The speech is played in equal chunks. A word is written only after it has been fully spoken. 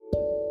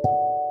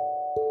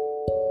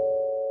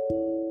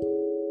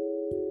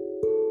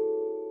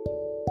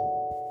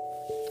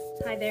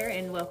there,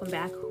 and welcome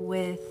back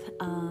with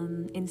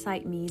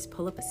Insight Me's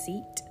Pull Up a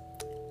Seat.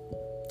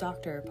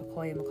 Dr.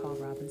 Pacoya McCall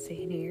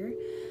Robinson here,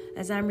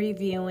 as I'm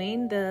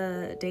reviewing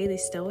the Daily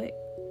Stoic,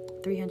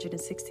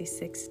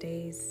 366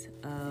 days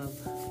of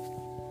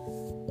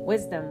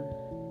wisdom,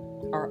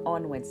 or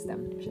on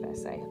wisdom, should I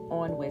say,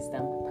 on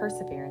wisdom,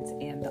 perseverance,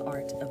 and the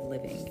art of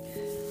living.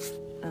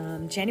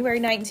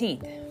 January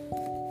 19th,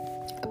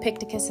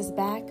 Epictetus is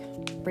back,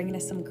 bringing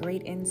us some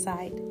great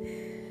insight.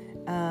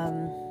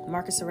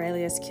 Marcus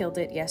Aurelius killed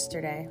it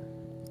yesterday.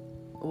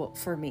 Well,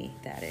 for me,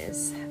 that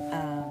is.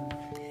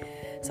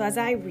 So as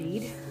I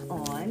read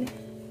on,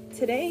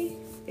 today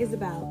is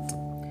about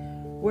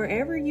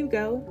wherever you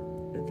go,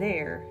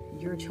 there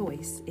your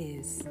choice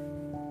is.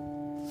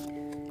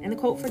 And the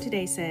quote for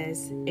today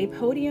says, "A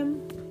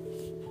podium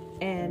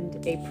and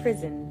a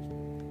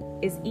prison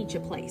is each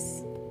a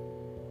place,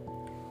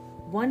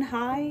 one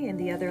high and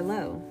the other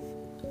low.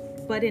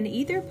 But in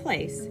either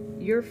place,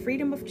 your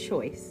freedom of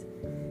choice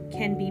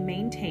can be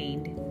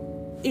maintained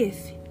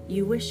if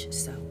you wish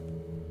so."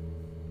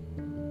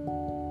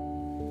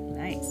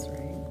 Nice,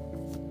 right?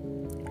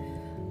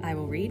 I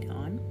will read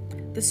on.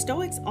 The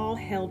Stoics all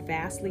held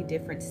vastly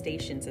different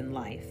stations in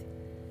life.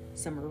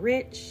 Some were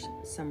rich,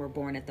 some were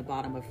born at the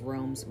bottom of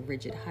Rome's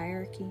rigid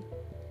hierarchy.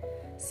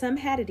 Some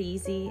had it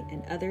easy,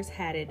 and others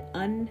had it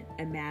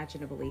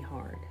unimaginably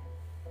hard.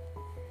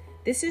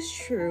 This is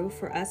true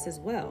for us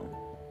as well.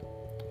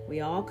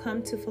 We all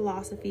come to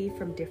philosophy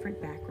from different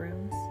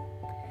backgrounds.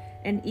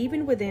 And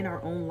even within our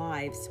own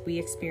lives, we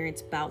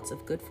experience bouts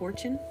of good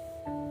fortune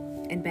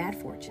and bad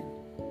fortune.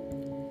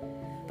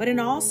 But in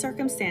all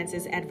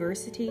circumstances,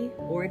 adversity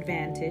or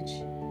advantage,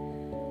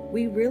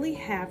 we really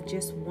have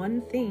just one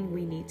thing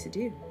we need to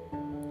do.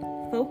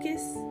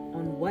 Focus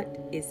on what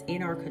is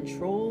in our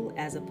control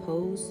as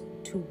opposed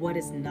to what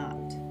is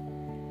not.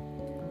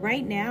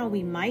 Right now,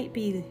 we might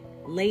be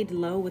laid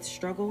low with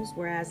struggles,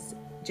 whereas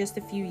just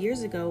a few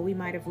years ago, we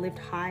might have lived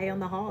high on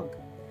the hog.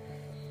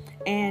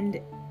 And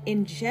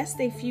in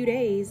just a few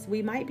days,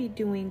 we might be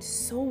doing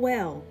so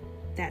well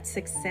that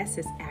success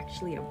is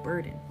actually a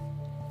burden.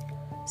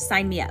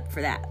 Sign me up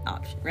for that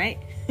option, right?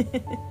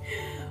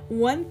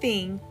 One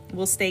thing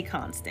will stay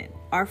constant: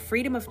 our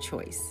freedom of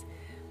choice,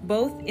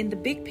 both in the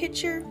big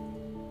picture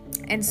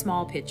and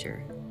small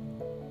picture.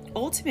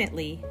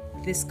 Ultimately,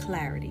 this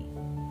clarity.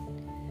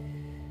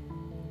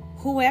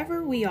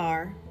 Whoever we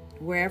are,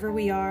 wherever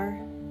we are,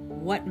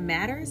 what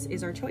matters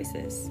is our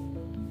choices.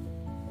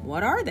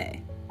 What are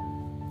they?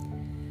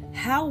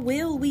 How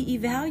will we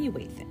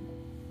evaluate them?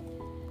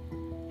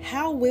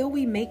 How will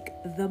we make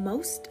the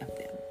most of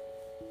them?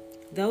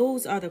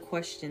 Those are the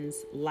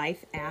questions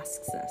life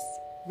asks us,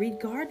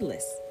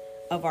 regardless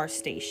of our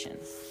station.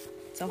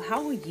 So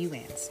how will you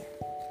answer?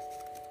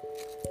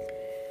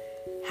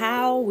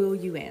 How will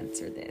you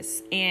answer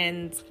this?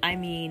 And I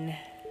mean,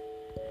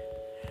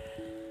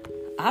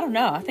 I don't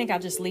know. I think I'll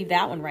just leave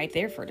that one right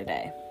there for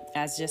today,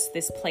 as just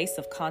this place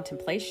of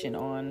contemplation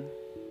on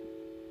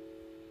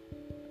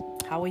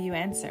how will you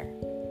answer?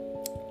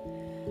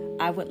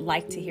 I would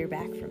like to hear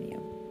back from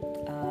you.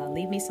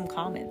 Leave me some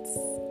comments.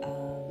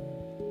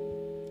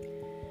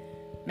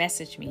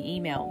 Message me,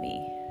 email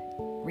me,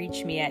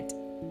 reach me at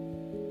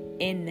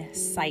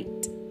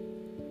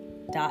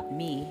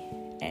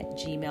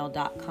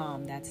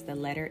insight.me@gmail.com. That's the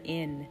letter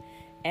N,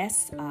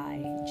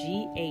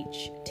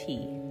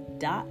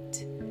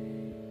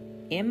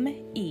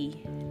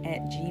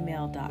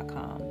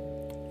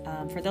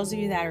 SIGHT.ME@gmail.com. For those of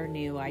you that are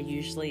new, I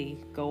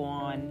usually go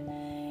on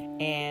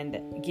and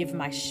give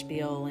my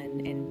spiel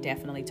and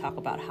definitely talk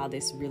about how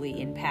this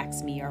really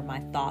impacts me, or my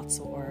thoughts,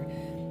 or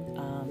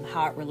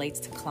how it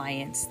relates to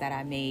clients that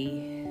I may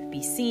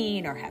be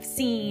seeing or have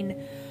seen,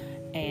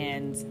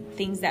 and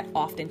things that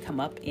often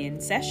come up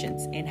in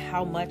sessions, and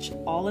how much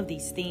all of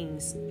these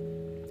things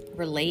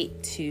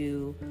relate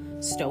to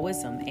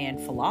Stoicism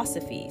and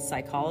philosophy.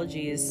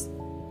 Psychology is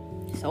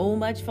so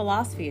much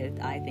philosophy.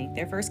 I think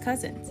they're first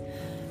cousins.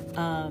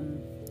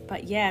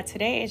 But yeah,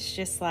 today it's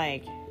just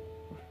like,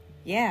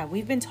 yeah,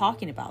 we've been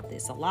talking about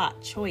this a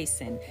lot,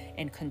 choice and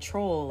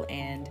control.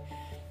 And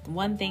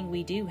one thing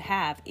we do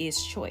have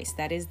is choice.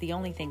 That is the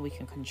only thing we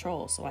can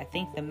control. So I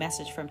think the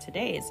message from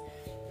today is,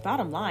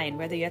 bottom line,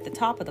 whether you're at the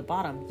top or the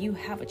bottom, you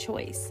have a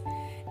choice.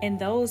 And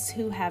those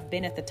who have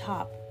been at the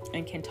top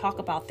and can talk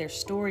about their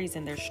stories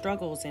and their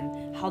struggles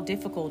and how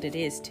difficult it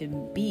is to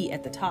be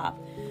at the top,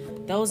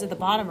 those at the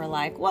bottom are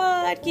like,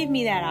 what? Give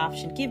me that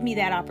option. Give me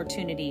that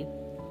opportunity.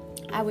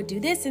 I would do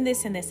this and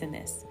this and this and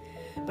this.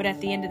 But at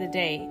the end of the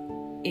day,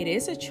 it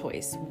is a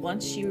choice.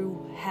 Once you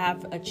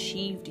have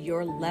achieved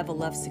your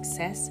level of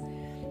success,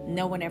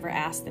 no one ever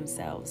asks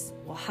themselves,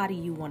 well, how do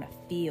you want to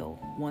feel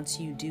once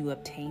you do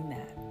obtain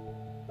that?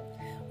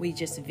 We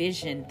just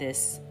vision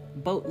this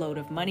boatload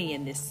of money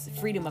and this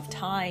freedom of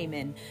time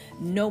and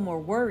no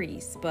more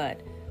worries. But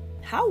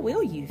how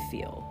will you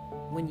feel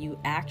when you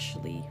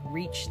actually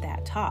reach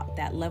that top,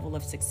 that level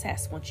of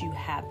success, once you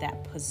have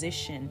that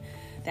position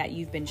that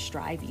you've been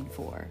striving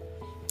for,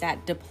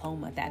 that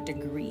diploma, that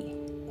degree?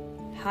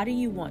 How do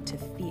you want to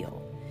feel?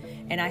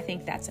 And I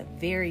think that's a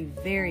very,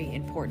 very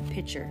important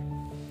picture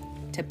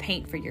to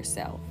paint for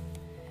yourself.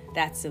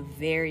 That's a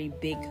very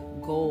big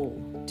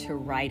goal to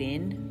write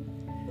in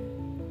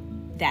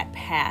that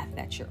path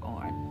that you're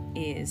on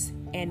is,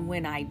 and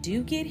when I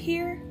do get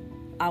here,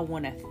 I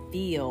want to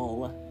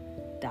feel ...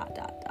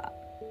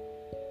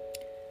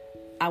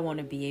 I want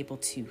to be able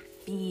to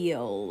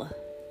feel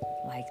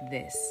like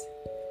this.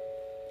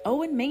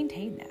 Oh, and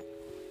maintain that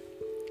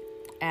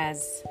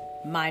as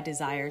my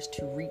desires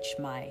to reach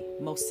my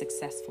most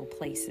successful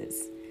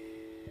places.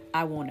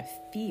 I want to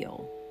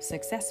feel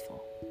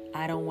successful.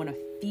 I don't want to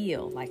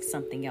feel like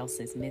something else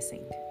is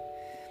missing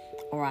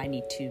or I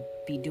need to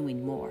be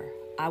doing more.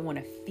 I want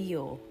to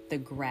feel the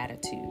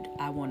gratitude.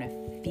 I want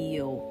to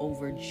feel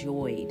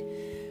overjoyed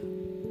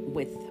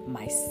with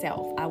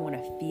myself. I want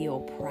to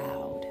feel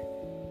proud.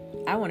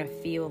 I want to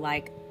feel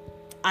like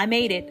I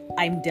made it,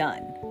 I'm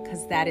done,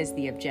 because that is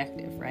the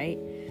objective, right?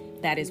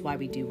 That is why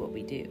we do what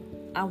we do.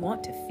 I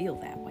want to feel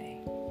that way.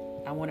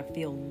 I want to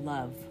feel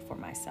love for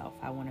myself.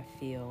 I want to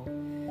feel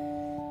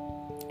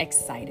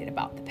excited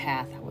about the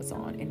path I was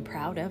on and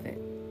proud of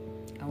it.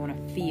 I want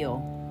to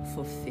feel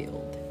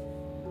fulfilled.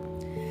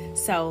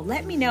 So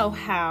let me know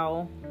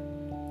how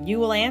you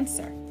will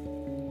answer.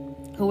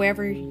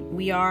 Whoever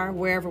we are,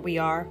 wherever we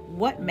are,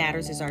 what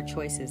matters is our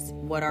choices.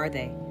 What are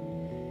they?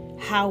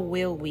 How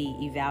will we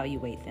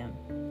evaluate them?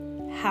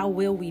 How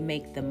will we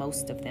make the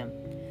most of them?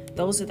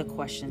 Those are the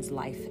questions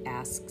life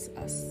asks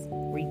us,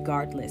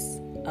 regardless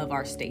of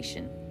our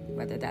station,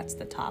 whether that's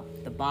the top,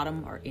 the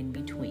bottom, or in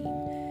between.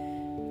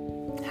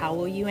 How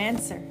will you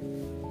answer?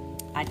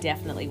 I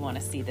definitely want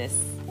to see this,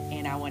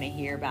 and I want to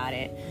hear about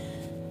it.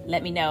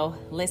 Let me know.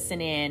 Listen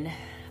in.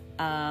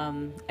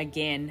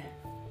 Again,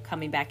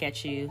 coming back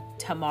at you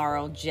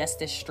tomorrow,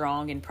 just as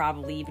strong and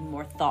probably even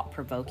more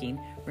thought-provoking.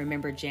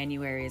 Remember,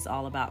 January is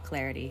all about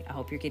clarity. I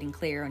hope you're getting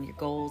clear on your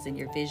goals and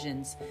your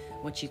visions,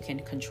 what you can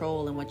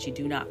control and what you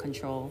do not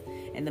control.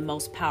 And the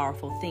most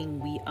powerful thing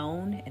we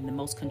own and the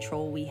most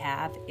control we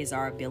have is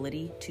our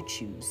ability to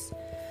choose.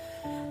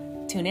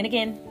 Tune in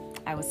again.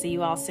 I will see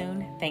you all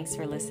soon. Thanks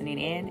for listening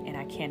in, and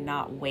I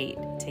cannot wait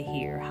to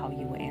hear how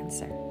you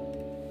answer.